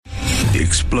the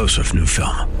explosive new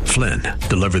film, Flynn,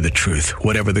 deliver the truth,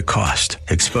 whatever the cost,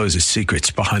 exposes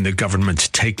secrets behind the government's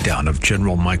takedown of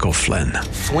General Michael Flynn.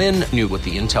 Flynn knew what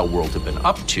the intel world had been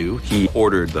up to. He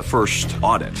ordered the first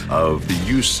audit of the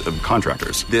use of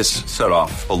contractors. This set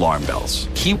off alarm bells.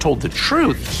 He told the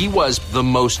truth. He was the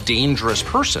most dangerous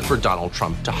person for Donald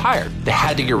Trump to hire. They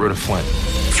had to get rid of Flynn.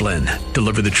 Flynn,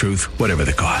 deliver the truth, whatever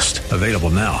the cost. Available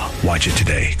now. Watch it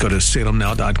today. Go to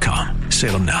salemnow.com.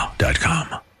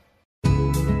 salemnow.com.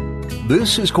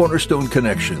 This is Cornerstone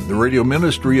Connection, the radio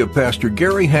ministry of Pastor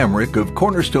Gary Hamrick of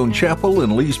Cornerstone Chapel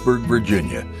in Leesburg,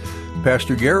 Virginia.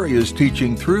 Pastor Gary is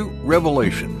teaching through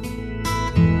Revelation. Real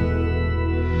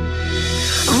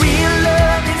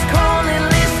love is calling,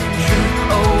 listen,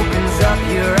 truth opens up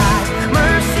your eyes.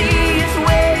 Mercy is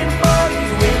waiting for you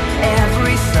with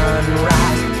every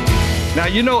sunrise. Now,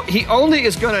 you know, he only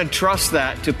is going to trust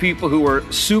that to people who are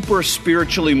super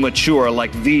spiritually mature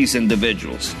like these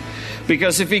individuals.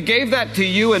 Because if he gave that to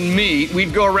you and me,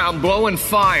 we'd go around blowing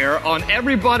fire on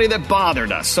everybody that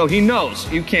bothered us. So he knows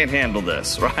you can't handle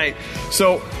this, right?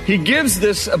 So he gives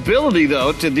this ability,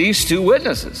 though, to these two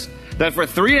witnesses. That for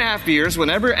 3.5 years,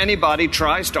 whenever anybody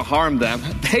tries to harm them,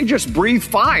 they just breathe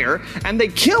fire and they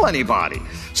kill anybody.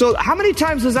 So how many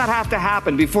times does that have to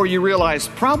happen before you realize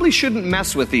probably shouldn't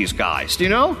mess with these guys? Do you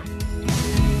know?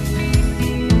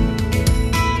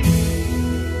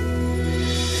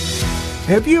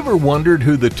 Have you ever wondered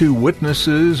who the two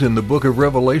witnesses in the book of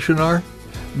Revelation are?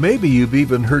 Maybe you've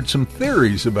even heard some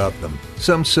theories about them.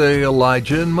 Some say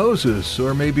Elijah and Moses,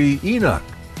 or maybe Enoch.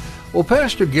 Well,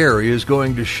 Pastor Gary is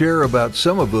going to share about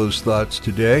some of those thoughts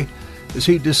today as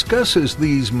he discusses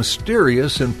these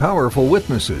mysterious and powerful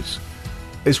witnesses.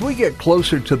 As we get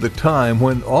closer to the time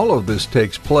when all of this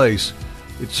takes place,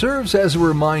 it serves as a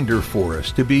reminder for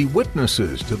us to be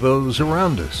witnesses to those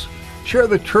around us. Share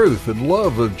the truth and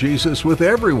love of Jesus with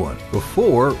everyone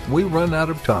before we run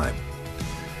out of time.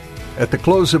 At the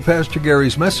close of Pastor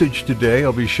Gary's message today,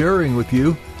 I'll be sharing with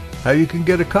you how you can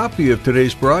get a copy of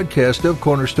today's broadcast of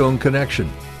Cornerstone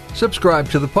Connection. Subscribe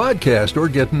to the podcast or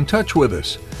get in touch with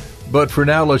us. But for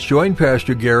now, let's join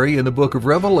Pastor Gary in the book of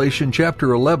Revelation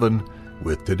chapter 11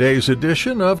 with today's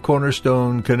edition of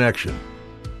Cornerstone Connection.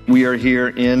 We are here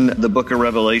in the book of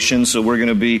Revelation, so we're going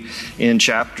to be in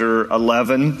chapter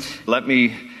 11. Let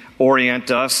me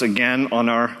orient us again on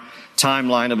our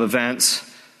timeline of events.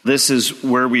 This is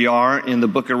where we are in the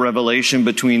book of Revelation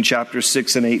between chapter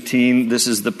 6 and 18. This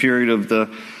is the period of the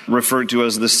referred to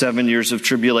as the 7 years of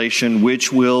tribulation,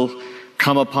 which will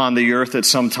come upon the earth at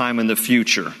some time in the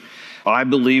future. I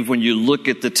believe when you look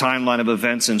at the timeline of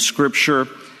events in Scripture,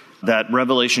 that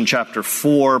Revelation chapter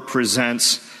 4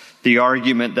 presents the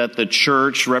argument that the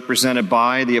church, represented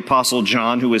by the Apostle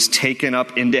John, who is taken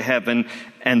up into heaven,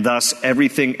 and thus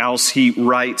everything else he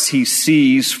writes, he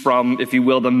sees from, if you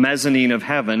will, the mezzanine of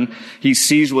heaven. He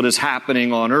sees what is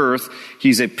happening on earth.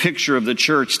 He's a picture of the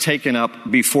church taken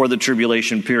up before the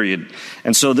tribulation period.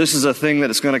 And so this is a thing that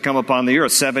is going to come upon the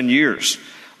earth, 7 years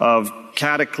of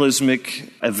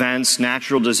cataclysmic events,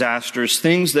 natural disasters,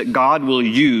 things that God will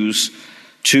use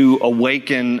to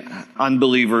awaken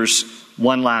unbelievers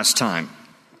one last time.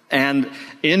 And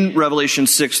in Revelation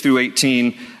 6 through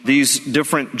 18, these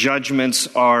different judgments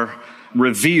are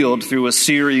revealed through a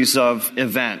series of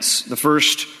events. The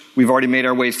first, we've already made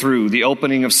our way through, the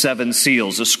opening of 7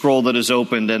 seals, a scroll that is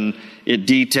opened, and it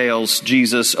details,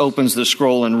 Jesus opens the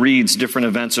scroll and reads different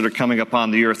events that are coming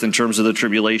upon the earth in terms of the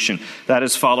tribulation. That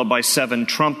is followed by 7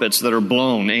 trumpets that are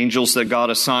blown, angels that God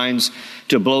assigns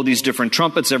to blow these different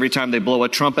trumpets. Every time they blow a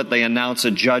trumpet, they announce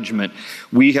a judgment.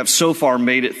 We have so far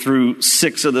made it through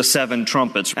 6 of the 7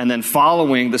 trumpets. And then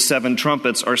following the 7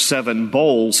 trumpets are 7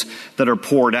 bowls that are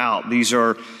poured out. These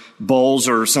are bowls,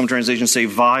 or some translations say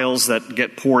vials, that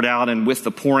get poured out, and with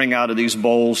the pouring out of these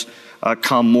bowls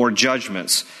come more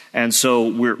judgments. And so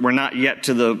we're not yet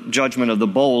to the judgment of the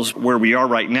bowls. Where we are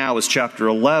right now is chapter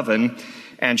 11,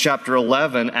 and chapter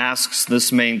 11 asks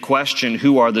this main question: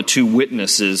 who are the two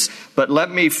witnesses? But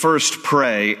let me first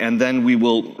pray, and then we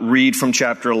will read from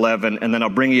chapter 11, and then I'll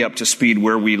bring you up to speed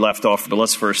where we left off. But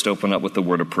let's first open up with the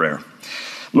word of prayer.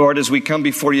 Lord, as we come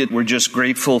before you, we're just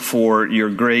grateful for your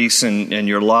grace and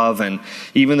your love. And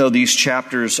even though these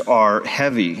chapters are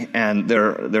heavy and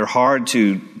they're hard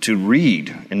to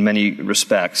read in many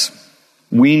respects,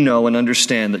 we know and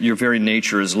understand that your very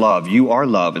nature is love. You are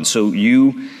love. And so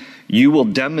you will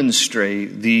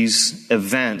demonstrate these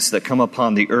events that come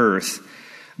upon the earth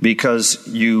because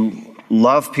you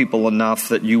love people enough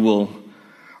that you will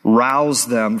rouse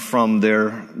them from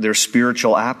their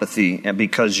spiritual apathy, and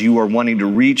because you are wanting to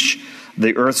reach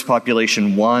the earth's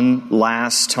population one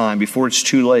last time before it's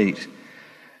too late.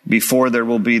 before there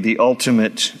will be the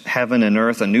ultimate heaven and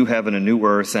earth, a new heaven, a new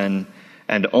earth, and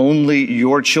only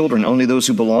your children, only those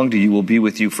who belong to you will be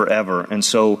with you forever. And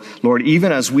so, Lord,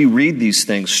 even as we read these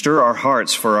things, stir our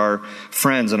hearts for our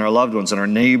friends and our loved ones and our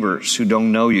neighbors who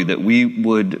don't know you, that we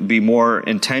would be more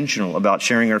intentional about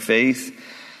sharing our faith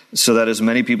so that as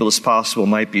many people as possible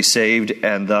might be saved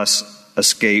and thus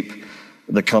escape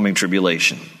the coming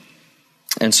tribulation.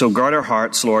 And so guard our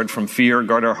hearts, Lord, from fear.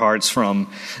 Guard our hearts from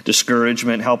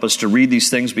discouragement. Help us to read these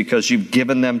things because you've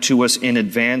given them to us in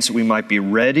advance that we might be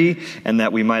ready and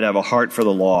that we might have a heart for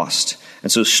the lost. And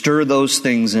so stir those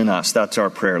things in us. That's our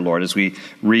prayer, Lord, as we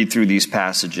read through these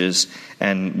passages.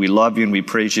 And we love you and we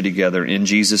praise you together in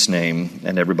Jesus' name.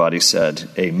 And everybody said,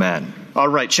 amen. All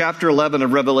right, chapter 11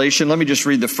 of Revelation. Let me just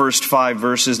read the first 5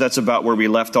 verses. That's about where we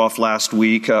left off last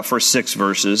week, first 6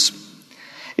 verses.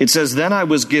 It says, then I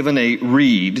was given a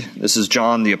reed. This is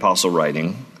John the apostle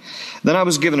writing. Then I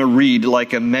was given a reed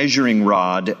like a measuring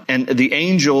rod, and the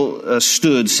angel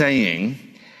stood saying,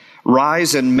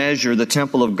 rise and measure the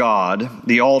temple of God,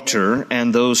 the altar,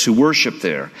 and those who worship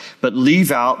there. But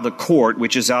leave out the court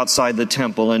which is outside the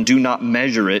temple, and do not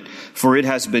measure it, for it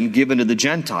has been given to the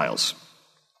Gentiles.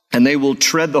 And they will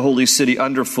tread the holy city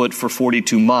underfoot for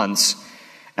 42 months.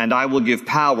 And I will give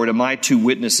power to my 2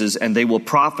 witnesses, and they will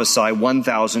prophesy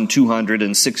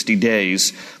 1,260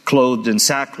 days, clothed in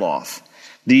sackcloth.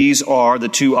 These are the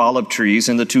 2 olive trees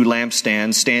and the 2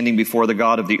 lampstands standing before the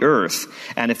God of the earth.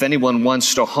 And if anyone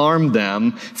wants to harm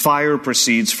them, fire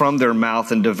proceeds from their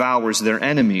mouth and devours their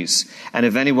enemies. And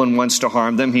if anyone wants to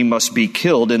harm them, he must be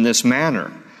killed in this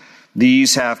manner.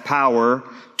 These have power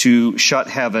to shut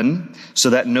heaven so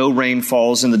that no rain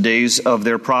falls in the days of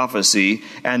their prophecy,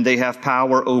 and they have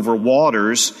power over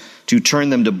waters to turn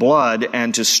them to blood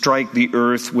and to strike the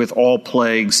earth with all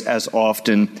plagues as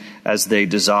often as they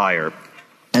desire.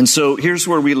 And so here's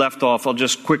where we left off. I'll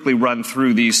just quickly run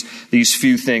through these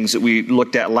few things that we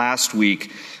looked at last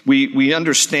week. We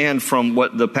understand from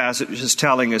what the passage is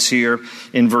telling us here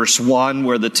in verse 1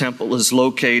 where the temple is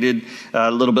located.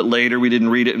 A little bit later, we didn't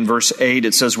read it in verse 8.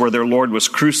 It says where their Lord was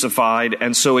crucified.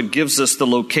 And so it gives us the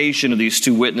location of these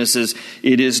 2 witnesses.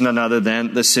 It is none other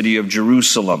than the city of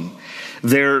Jerusalem.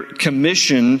 Their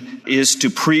commission is to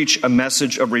preach a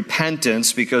message of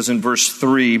repentance because in verse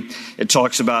 3, it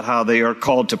talks about how they are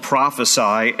called to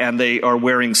prophesy and they are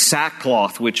wearing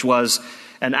sackcloth, which was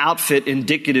an outfit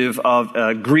indicative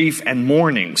of grief and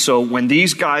mourning. So when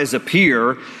these guys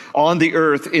appear on the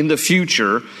earth in the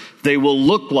future, they will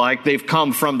look like they've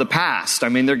come from the past. I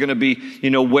mean, they're going to be,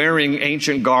 wearing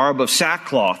ancient garb of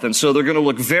sackcloth. And so they're going to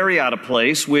look very out of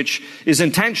place, which is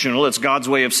intentional. It's God's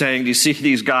way of saying, do you see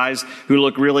these guys who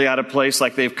look really out of place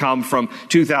like they've come from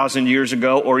 2,000 years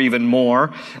ago or even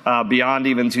more, beyond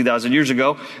even 2,000 years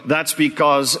ago? That's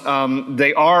because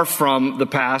they are from the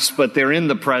past, but they're in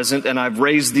the present. And I've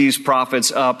raised these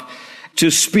prophets up to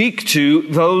speak to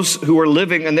those who are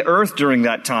living in the earth during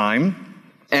that time.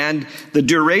 And the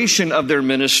duration of their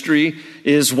ministry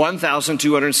is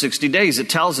 1,260 days. It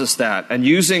tells us that. And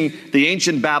using the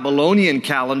ancient Babylonian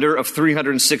calendar of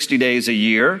 360 days a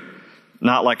year,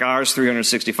 not like ours,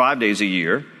 365 days a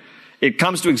year, it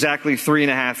comes to exactly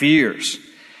 3.5 years.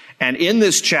 And in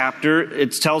this chapter,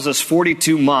 it tells us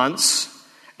 42 months,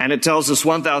 and it tells us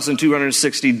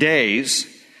 1,260 days.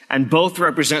 And both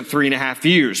represent 3.5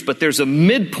 years. But there's a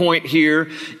midpoint here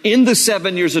in the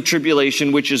 7 years of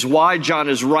tribulation, which is why John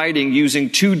is writing using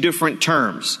 2 different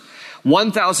terms.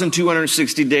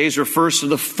 1,260 days refers to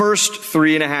the first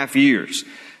 3.5 years.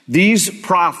 These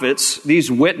prophets,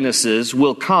 these witnesses,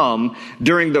 will come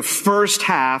during the first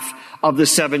half of the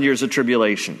 7 years of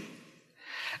tribulation.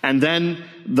 And then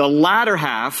the latter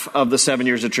half of the 7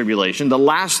 years of tribulation, the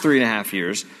last 3.5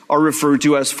 years, are referred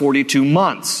to as 42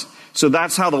 months. So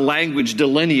that's how the language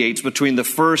delineates between the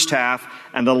first half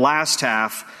and the last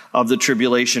half of the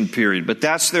tribulation period. But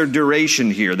that's their duration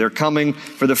here. They're coming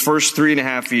for the first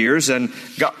 3.5 years, and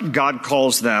God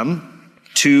calls them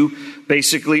to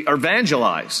basically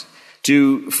evangelize.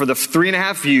 For the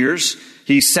 3.5 years,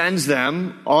 He sends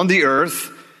them on the earth,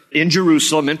 in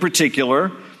Jerusalem in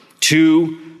particular,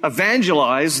 to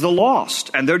evangelize the lost.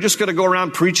 And they're just going to go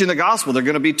around preaching the gospel. They're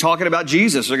going to be talking about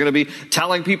Jesus. They're going to be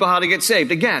telling people how to get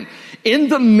saved. Again, in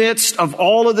the midst of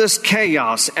all of this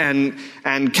chaos and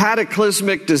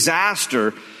cataclysmic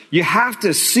disaster, you have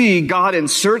to see God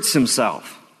inserts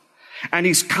Himself. And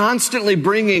He's constantly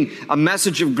bringing a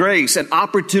message of grace and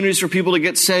opportunities for people to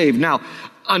get saved. Now,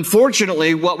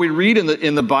 unfortunately, what we read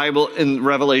in the Bible, in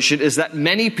Revelation, is that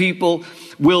many people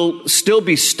will still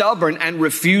be stubborn and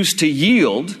refuse to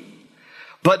yield.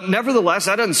 But nevertheless,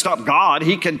 that doesn't stop God.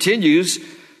 He continues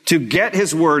to get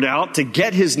his word out, to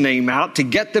get his name out, to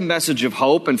get the message of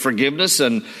hope and forgiveness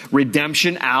and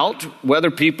redemption out.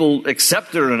 Whether people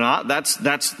accept it or not, that's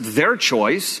their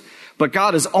choice. But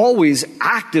God is always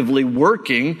actively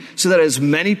working so that as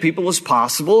many people as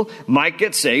possible might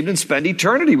get saved and spend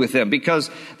eternity with him, because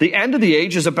the end of the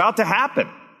age is about to happen.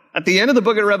 At the end of the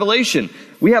book of Revelation,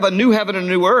 we have a new heaven and a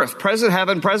new earth. Present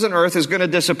heaven, present earth is going to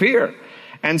disappear.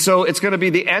 And so it's going to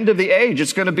be the end of the age.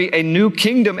 It's going to be a new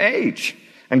kingdom age.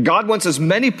 And God wants as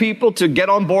many people to get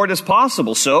on board as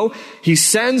possible. So he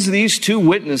sends these two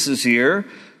witnesses here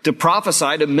to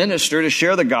prophesy, to minister, to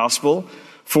share the gospel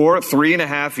for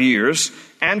 3.5 years.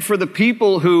 And for the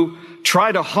people who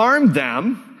try to harm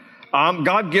them,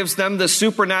 God gives them the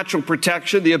supernatural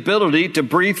protection, the ability to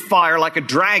breathe fire like a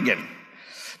dragon.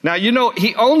 Now, you know,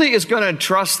 he only is going to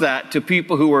entrust that to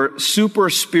people who are super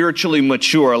spiritually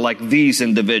mature, like these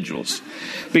individuals.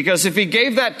 Because if he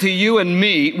gave that to you and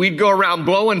me, we'd go around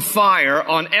blowing fire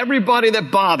on everybody that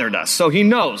bothered us. So he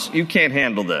knows you can't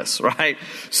handle this, right?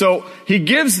 So he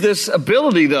gives this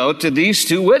ability, though, to these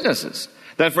two witnesses,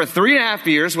 that for 3.5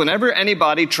 years, whenever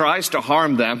anybody tries to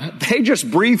harm them, they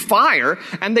just breathe fire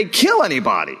and they kill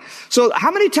anybody. So how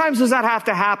many times does that have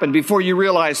to happen before you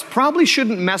realize probably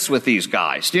shouldn't mess with these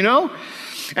guys, you know?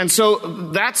 And so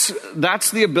that's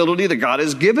the ability that God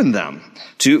has given them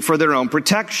for their own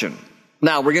protection.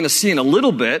 Now, we're going to see in a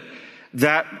little bit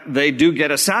that they do get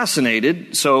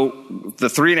assassinated. So the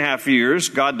 3.5 years,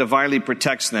 God divinely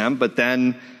protects them, but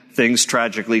then things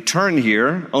tragically turn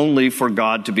here, only for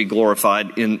God to be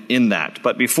glorified in that.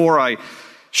 But before I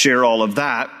share all of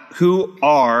that, who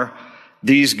are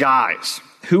these guys?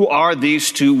 Who are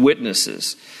these two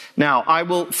witnesses? Now, I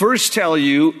will first tell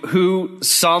you who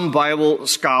some Bible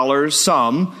scholars,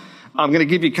 I'm going to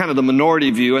give you kind of the minority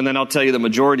view, and then I'll tell you the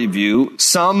majority view.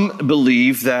 Some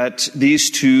believe that these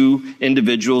two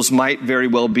individuals might very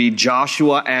well be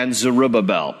Joshua and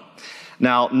Zerubbabel.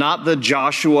 Now, not the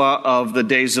Joshua of the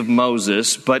days of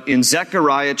Moses, but in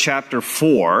Zechariah chapter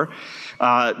 4,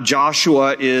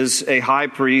 Joshua is a high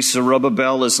priest,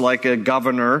 Zerubbabel is like a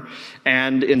governor,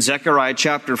 and in Zechariah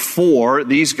chapter 4,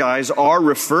 these guys are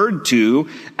referred to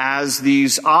as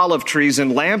these olive trees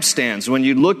and lampstands. When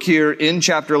you look here in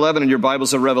chapter 11 in your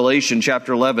Bibles of Revelation,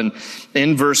 chapter 11,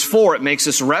 in verse 4, it makes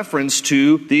this reference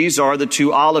to these are the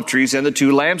two olive trees and the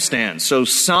two lampstands. So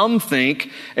some think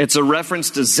it's a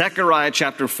reference to Zechariah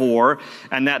chapter 4,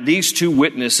 and that these two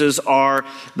witnesses are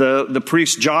the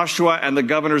priest Joshua and the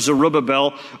governor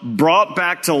Zerubbabel brought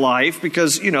back to life,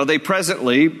 because, you know, they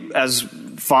presently, as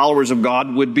followers of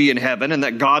God, would be in heaven, and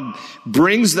that God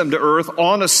brings them to earth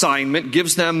on assignment,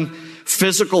 gives them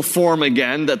physical form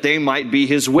again, that they might be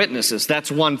his witnesses.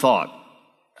 That's one thought.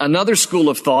 Another school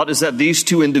of thought is that these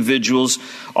two individuals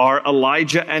are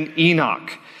Elijah and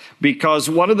Enoch, because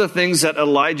one of the things that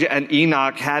Elijah and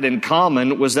Enoch had in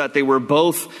common was that they were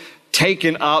both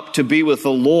taken up to be with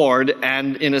the Lord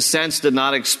and, in a sense, did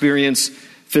not experience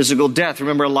physical death.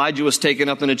 Remember, Elijah was taken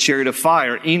up in a chariot of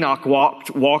fire. Enoch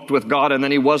walked with God, and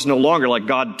then he was no longer, like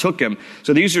God took him.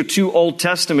 So these are two Old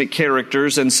Testament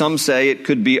characters, and some say it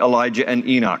could be Elijah and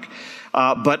Enoch.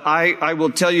 But I will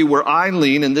tell you where I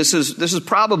lean, and this is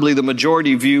probably the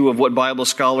majority view of what Bible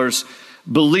scholars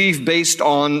believe based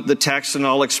on the text, and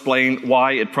I'll explain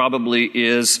why it probably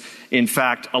is, in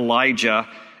fact, Elijah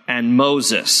and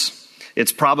Moses.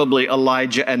 It's probably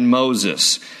Elijah and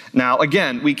Moses. Now,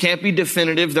 again, we can't be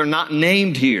definitive. They're not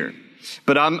named here.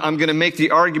 But I'm going to make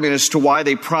the argument as to why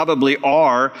they probably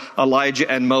are Elijah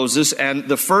and Moses. And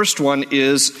the first one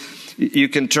is, you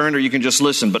can turn or you can just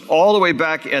listen, but all the way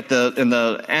back in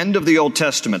the end of the Old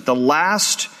Testament, the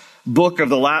last book of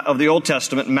the Old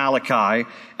Testament, Malachi,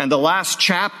 and the last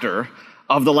chapter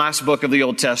of the last book of the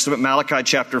Old Testament, Malachi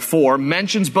chapter 4,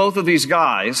 mentions both of these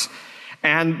guys.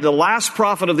 And the last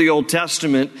prophet of the Old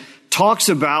Testament talks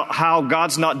about how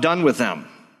God's not done with them.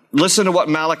 Listen to what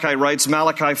Malachi writes,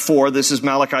 Malachi 4. This is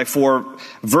Malachi 4,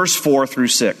 verse 4 through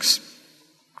 6.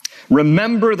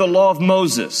 Remember the law of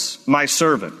Moses, my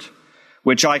servant,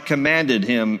 which I commanded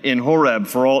him in Horeb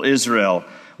for all Israel,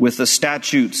 with the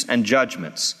statutes and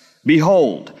judgments.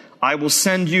 Behold, I will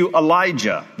send you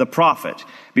Elijah, the prophet,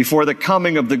 before the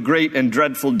coming of the great and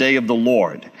dreadful day of the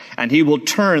Lord. And he will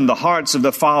turn the hearts of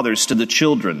the fathers to the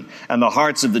children, and the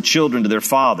hearts of the children to their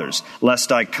fathers,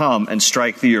 lest I come and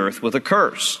strike the earth with a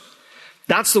curse.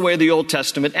 That's the way the Old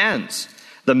Testament ends.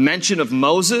 The mention of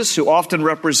Moses, who often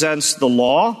represents the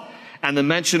law, and the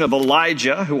mention of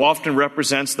Elijah, who often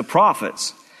represents the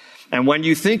prophets. And when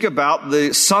you think about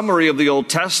the summary of the Old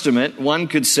Testament, one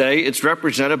could say it's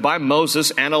represented by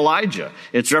Moses and Elijah.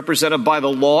 It's represented by the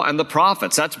law and the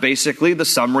prophets. That's basically the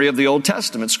summary of the Old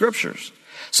Testament scriptures.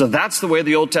 So that's the way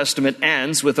the Old Testament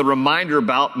ends, with a reminder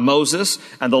about Moses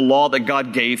and the law that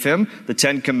God gave him, the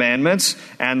 10 Commandments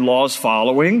and laws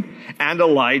following, and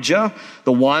Elijah,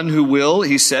 the one who will,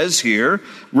 he says here,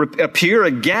 appear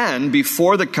again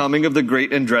before the coming of the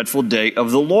great and dreadful day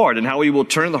of the Lord, and how he will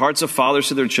turn the hearts of fathers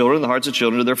to their children and the hearts of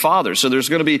children to their fathers. So there's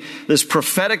going to be this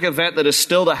prophetic event that is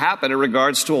still to happen in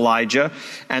regards to Elijah,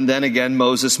 and then again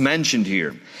Moses mentioned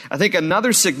here. I think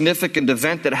another significant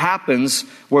event that happens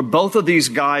where both of these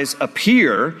guys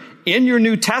appear in your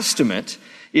New Testament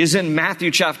is in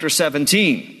Matthew chapter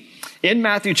 17. In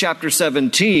Matthew chapter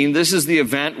 17, this is the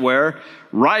event where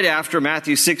right after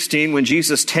Matthew 16, when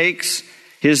Jesus takes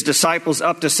his disciples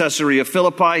up to Caesarea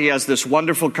Philippi, he has this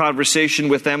wonderful conversation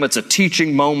with them. It's a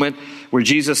teaching moment where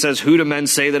Jesus says, "Who do men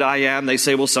say that I am?" They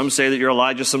say, "Well, some say that you're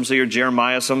Elijah, some say you're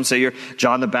Jeremiah, some say you're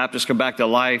John the Baptist come back to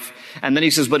life." And then he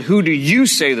says, "But who do you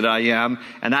say that I am?"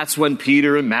 And that's when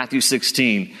Peter in Matthew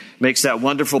 16 makes that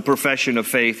wonderful profession of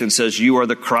faith and says, "You are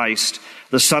the Christ,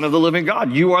 the Son of the living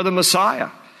God. You are the Messiah."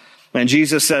 And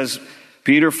Jesus says,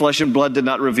 "Peter, flesh and blood did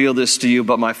not reveal this to you,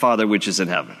 but my Father which is in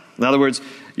heaven." In other words,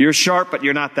 you're sharp, but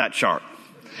you're not that sharp.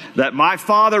 That my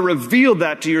Father revealed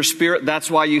that to your spirit.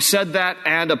 That's why you said that.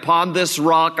 And upon this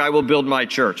rock, I will build my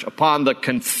church. Upon the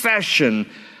confession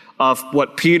of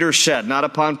what Peter said, not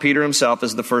upon Peter himself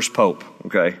as the first pope,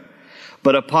 okay?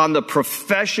 But upon the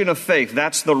profession of faith.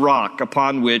 That's the rock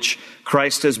upon which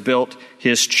Christ has built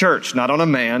his church. Not on a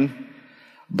man,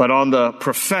 but on the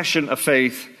profession of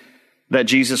faith that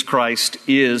Jesus Christ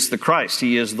is the Christ.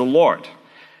 He is the Lord.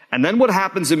 And then what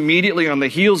happens immediately on the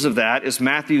heels of that is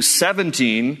Matthew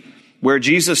 17, where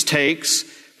Jesus takes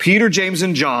Peter, James,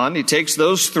 and John. He takes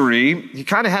those three. He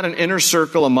kind of had an inner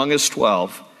circle among his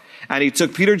 12. And he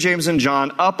took Peter, James, and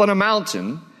John up on a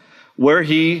mountain where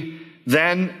he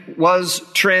then was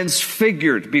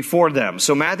transfigured before them.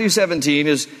 So Matthew 17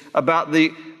 is about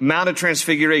the Mount of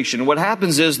Transfiguration. What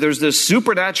happens is there's this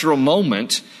supernatural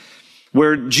moment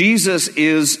where Jesus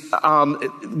is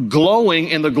glowing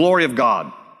in the glory of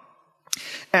God.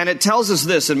 And it tells us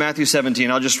this in Matthew 17.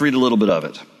 I'll just read a little bit of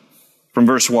it from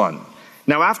verse 1.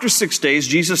 "Now after 6 days,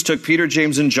 Jesus took Peter,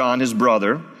 James, and John, his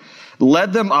brother,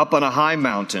 led them up on a high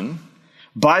mountain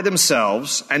by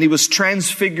themselves, and he was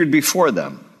transfigured before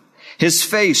them. His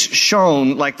face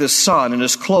shone like the sun, and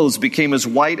his clothes became as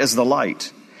white as the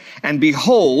light. And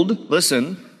behold,"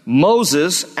 listen,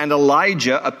 "Moses and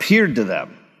Elijah appeared to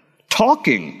them,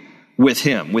 talking with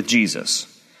him," with Jesus.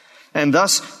 "And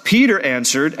thus Peter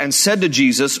answered and said to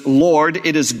Jesus, 'Lord,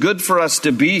 it is good for us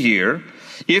to be here.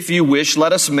 If you wish,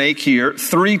 let us make here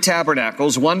 3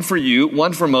 tabernacles, one for you,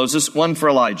 one for Moses, one for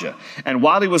Elijah.' And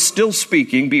while he was still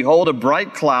speaking, behold, a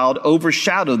bright cloud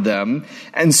overshadowed them,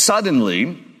 and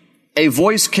suddenly a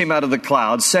voice came out of the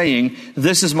cloud saying,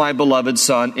 'This is my beloved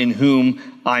Son, in whom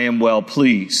I am well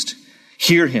pleased.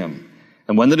 Hear him.'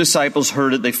 And when the disciples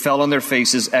heard it, they fell on their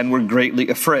faces and were greatly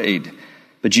afraid.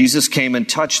 But Jesus came and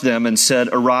touched them and said,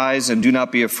 'Arise and do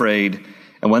not be afraid.'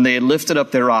 And when they had lifted up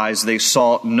their eyes, they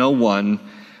saw no one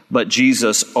but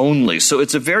Jesus only." So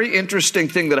it's a very interesting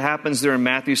thing that happens there in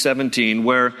Matthew 17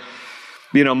 where,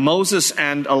 Moses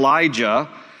and Elijah,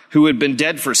 who had been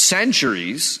dead for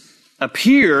centuries,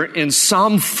 appear in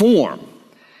some form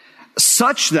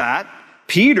such that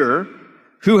Peter,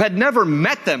 who had never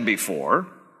met them before,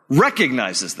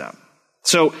 recognizes them.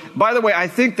 So, by the way, I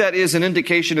think that is an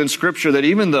indication in Scripture that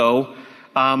even though,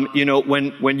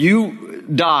 when you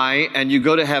die and you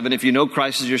go to heaven, if you know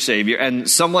Christ as your Savior, and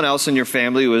someone else in your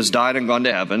family who has died and gone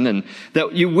to heaven, and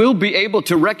that you will be able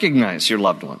to recognize your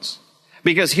loved ones.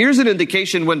 Because here's an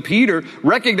indication when Peter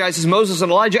recognizes Moses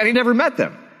and Elijah, and he never met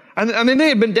them. They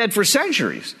had been dead for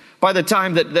centuries by the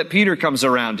time that Peter comes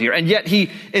around here. And yet he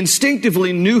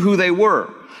instinctively knew who they were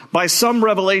by some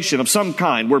revelation of some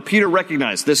kind where Peter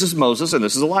recognized this is Moses and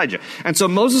this is Elijah. And so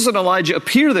Moses and Elijah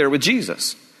appear there with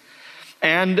Jesus.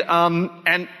 And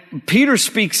Peter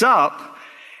speaks up,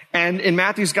 and in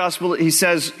Matthew's gospel he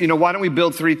says, why don't we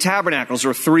build 3 tabernacles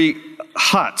or 3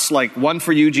 huts, like one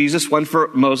for you, Jesus, one for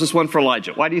Moses, one for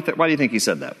Elijah. Why do you think he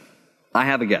said that? I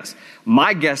have a guess.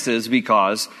 My guess is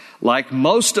because, like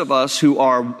most of us who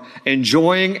are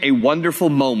enjoying a wonderful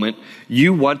moment,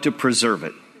 you want to preserve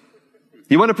it.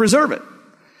 You want to preserve it.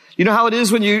 You know how it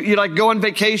is when you go on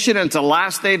vacation and it's a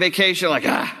last day vacation,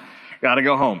 gotta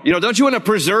go home. Don't you want to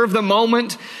preserve the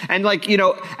moment and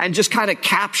and just kind of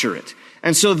capture it?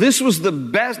 And so this was the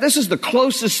best, this is the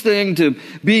closest thing to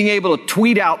being able to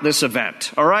tweet out this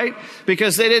event, all right?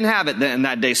 Because they didn't have it then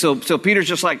that day. So Peter's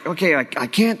just like, okay, I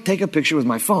can't take a picture with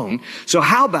my phone. So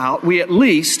how about we at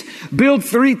least build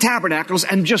 3 tabernacles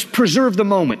and just preserve the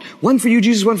moment? One for you,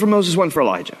 Jesus, one for Moses, one for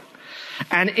Elijah.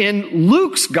 And in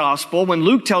Luke's gospel, when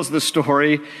Luke tells the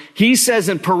story, he says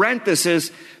in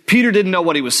parentheses, Peter didn't know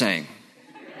what he was saying.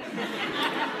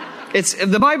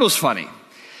 The Bible's funny.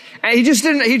 And he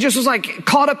just was like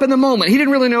caught up in the moment. He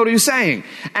didn't really know what he was saying.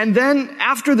 And then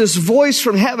after this voice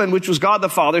from heaven, which was God the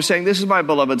Father saying, this is my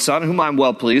beloved Son, whom I'm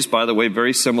well pleased, by the way,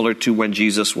 very similar to when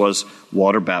Jesus was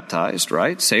water baptized,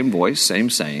 right? Same voice, same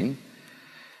saying.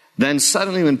 Then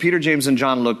suddenly when Peter, James, and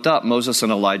John looked up, Moses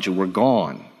and Elijah were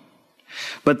gone.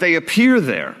 But they appear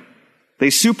there. They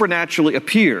supernaturally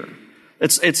appear.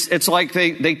 It's like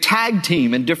they tag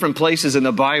team in different places in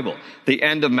the Bible. The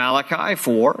end of Malachi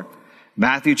 4,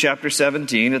 Matthew chapter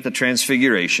 17 at the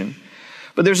Transfiguration.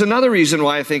 But there's another reason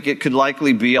why I think it could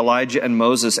likely be Elijah and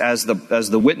Moses as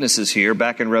the witnesses here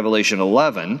back in Revelation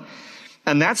 11.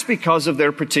 And that's because of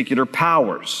their particular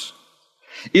powers.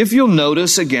 If you'll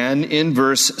notice again in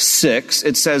verse 6,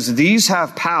 it says, these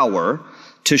have power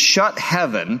to shut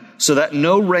heaven so that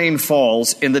no rain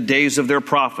falls in the days of their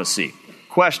prophecy.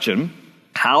 Question,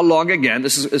 how long again,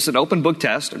 this is an open book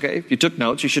test, okay? If you took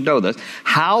notes, you should know this.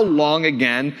 How long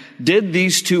again did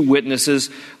these two witnesses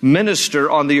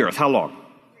minister on the earth? How long?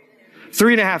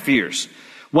 3.5 years.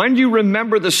 When do you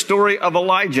remember the story of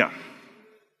Elijah?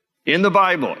 In the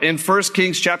Bible, in 1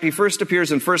 Kings chapter, he first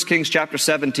appears in 1 Kings chapter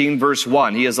 17, verse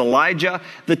 1. He is Elijah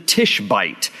the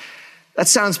Tishbite. That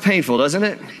sounds painful, doesn't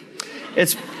it?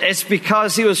 It's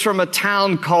because he was from a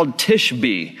town called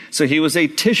Tishbe, so he was a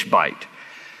Tishbite.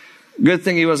 Good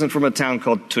thing he wasn't from a town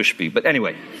called Tushby. But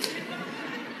anyway,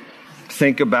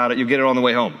 think about it. You'll get it on the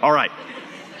way home. All right.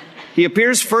 He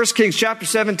appears 1 Kings chapter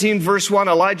 17, verse 1,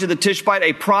 Elijah the Tishbite,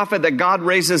 a prophet that God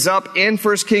raises up. In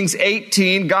 1 Kings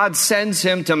 18, God sends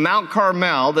him to Mount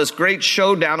Carmel, this great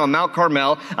showdown on Mount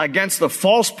Carmel against the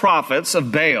false prophets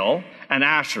of Baal and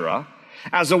Asherah,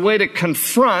 as a way to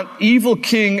confront evil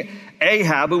King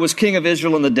Ahab, who was king of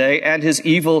Israel in the day, and his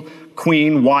evil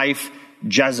queen wife,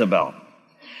 Jezebel.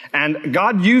 And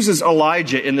God uses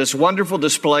Elijah in this wonderful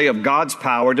display of God's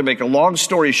power. To make a long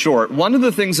story short, one of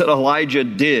the things that Elijah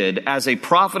did as a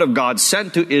prophet of God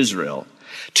sent to Israel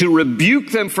to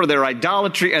rebuke them for their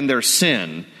idolatry and their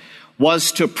sin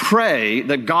was to pray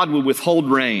that God would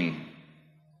withhold rain.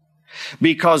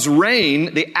 Because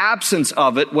rain, the absence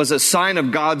of it, was a sign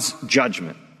of God's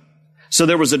judgment. So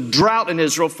there was a drought in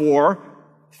Israel for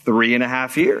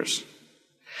 3.5 years.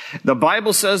 The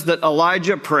Bible says that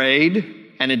Elijah prayed,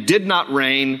 and it did not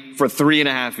rain for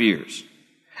 3.5 years.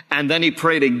 And then he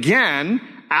prayed again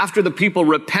after the people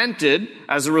repented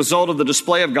as a result of the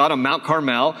display of God on Mount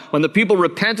Carmel. When the people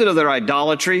repented of their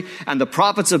idolatry and the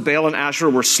prophets of Baal and Asherah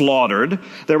were slaughtered,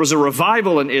 there was a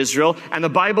revival in Israel. And the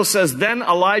Bible says then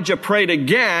Elijah prayed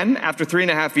again after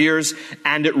 3.5 years,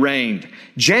 and it rained.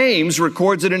 James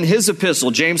records it in his epistle,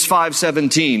 James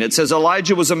 5:17. It says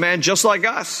Elijah was a man just like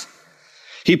us.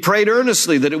 He prayed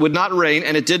earnestly that it would not rain,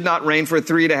 and it did not rain for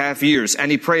 3.5 years.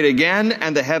 And he prayed again,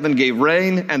 and the heaven gave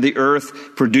rain, and the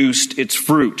earth produced its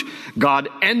fruit. God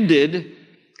ended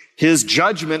his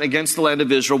judgment against the land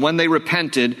of Israel when they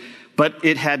repented, but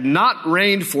it had not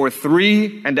rained for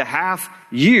 3.5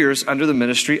 years under the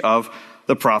ministry of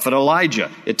the prophet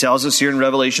Elijah. It tells us here in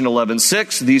Revelation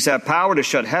 11:6, these have power to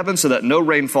shut heaven so that no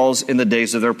rain falls in the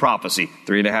days of their prophecy.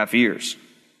 3.5 years.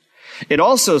 It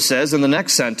also says in the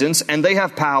next sentence, and they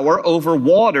have power over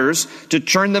waters to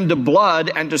turn them to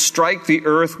blood and to strike the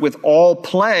earth with all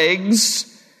plagues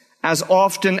as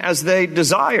often as they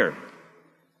desire.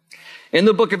 In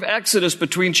the book of Exodus,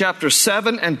 between chapter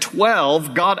 7 and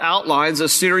 12, God outlines a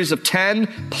series of 10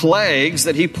 plagues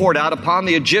that he poured out upon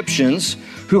the Egyptians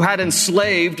who had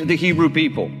enslaved the Hebrew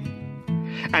people.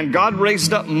 And God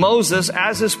raised up Moses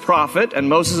as his prophet and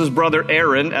Moses' brother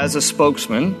Aaron as a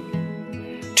spokesman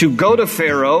to go to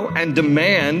Pharaoh and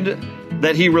demand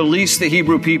that he release the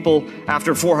Hebrew people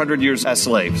after 400 years as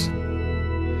slaves. Hope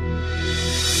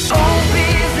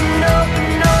is an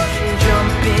open ocean,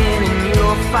 jump in and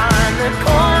you'll find the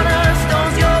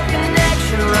cornerstone's your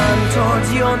connection, run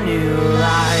towards your new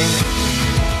life.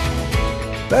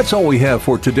 That's all we have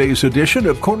for today's edition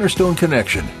of Cornerstone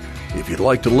Connection. If you'd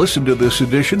like to listen to this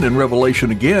edition in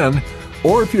Revelation again,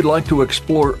 or if you'd like to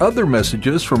explore other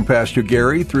messages from Pastor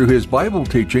Gary through his Bible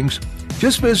teachings,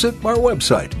 just visit our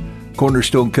website,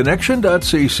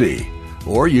 cornerstoneconnection.cc.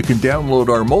 Or you can download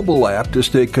our mobile app to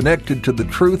stay connected to the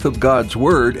truth of God's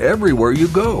Word everywhere you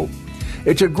go.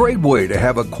 It's a great way to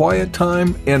have a quiet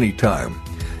time anytime.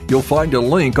 You'll find a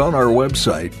link on our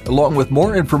website, along with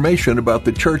more information about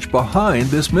the church behind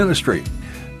this ministry,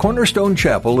 Cornerstone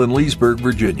Chapel in Leesburg,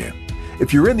 Virginia.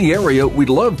 If you're in the area, we'd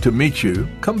love to meet you.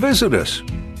 Come visit us.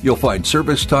 You'll find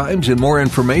service times and more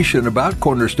information about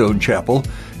Cornerstone Chapel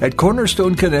at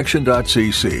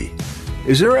cornerstoneconnection.cc.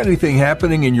 Is there anything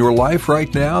happening in your life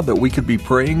right now that we could be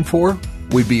praying for?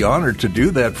 We'd be honored to do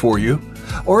that for you.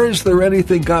 Or is there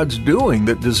anything God's doing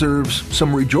that deserves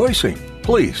some rejoicing?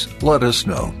 Please let us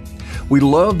know. We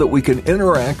love that we can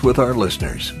interact with our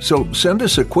listeners. So send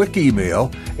us a quick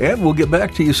email and we'll get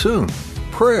back to you soon.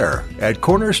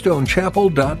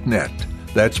 prayer@cornerstonechapel.net.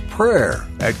 That's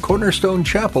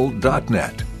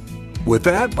prayer@cornerstonechapel.net. With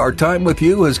that, our time with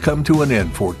you has come to an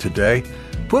end for today.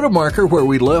 Put a marker where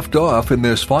we left off in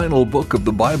this final book of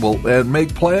the Bible and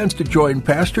make plans to join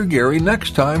Pastor Gary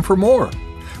next time for more.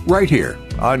 Right here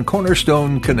on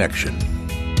Cornerstone Connection.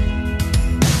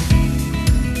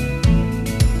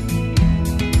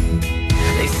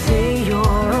 They say you're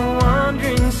a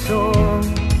wandering soul,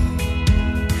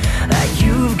 that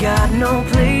you've got no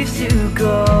place to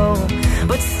go,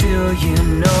 but still you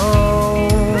know,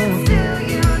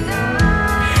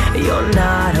 you're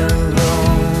not alone.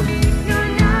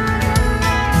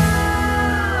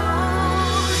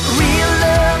 Real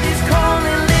love is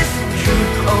calling, listen,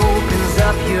 truth opens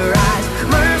up your eyes.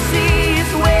 Mercy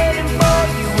is waiting for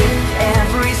you with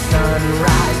every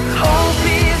sunrise. Hope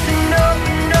is an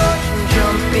open ocean,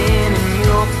 jump in and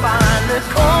you'll find the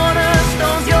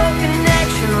cornerstones, your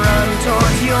connection, run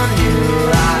towards your new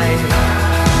life.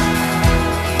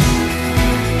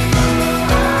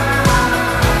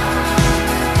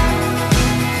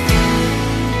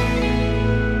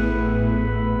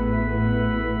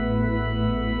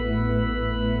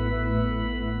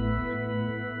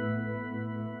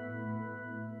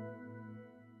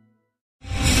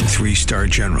 Three-star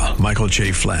General Michael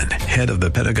J. Flynn, head of the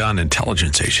Pentagon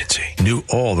Intelligence Agency, knew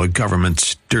all the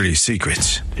government's dirty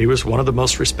secrets. He was one of the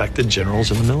most respected generals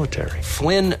in the military.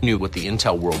 Flynn knew what the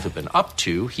intel world had been up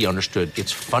to. He understood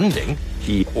its funding.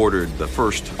 He ordered the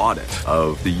first audit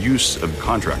of the use of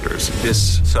contractors.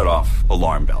 This set off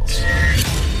alarm bells.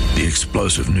 The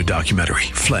explosive new documentary,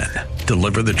 Flynn,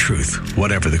 Deliver the Truth,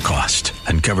 Whatever the Cost,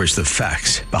 uncovers the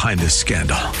facts behind this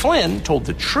scandal. Flynn told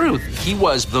the truth. He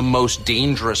was the most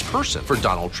dangerous person for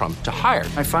Donald Trump to hire.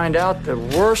 I find out the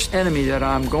worst enemy that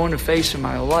I'm going to face in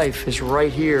my life is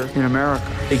right here in America.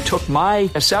 They took my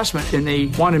assessment and they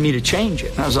wanted me to change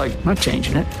it. And I was like, I'm not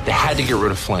changing it. They had to get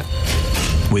rid of Flynn.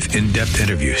 With in-depth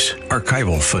interviews,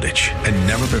 archival footage, and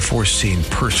never-before-seen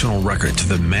personal records of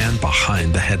the man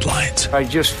behind the headlines. I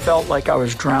just felt like I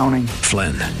was drowning.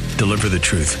 Flynn, Deliver the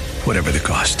Truth, Whatever the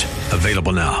Cost.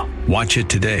 Available now. Watch it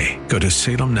today. Go to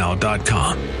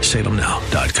salemnow.com.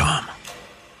 salemnow.com.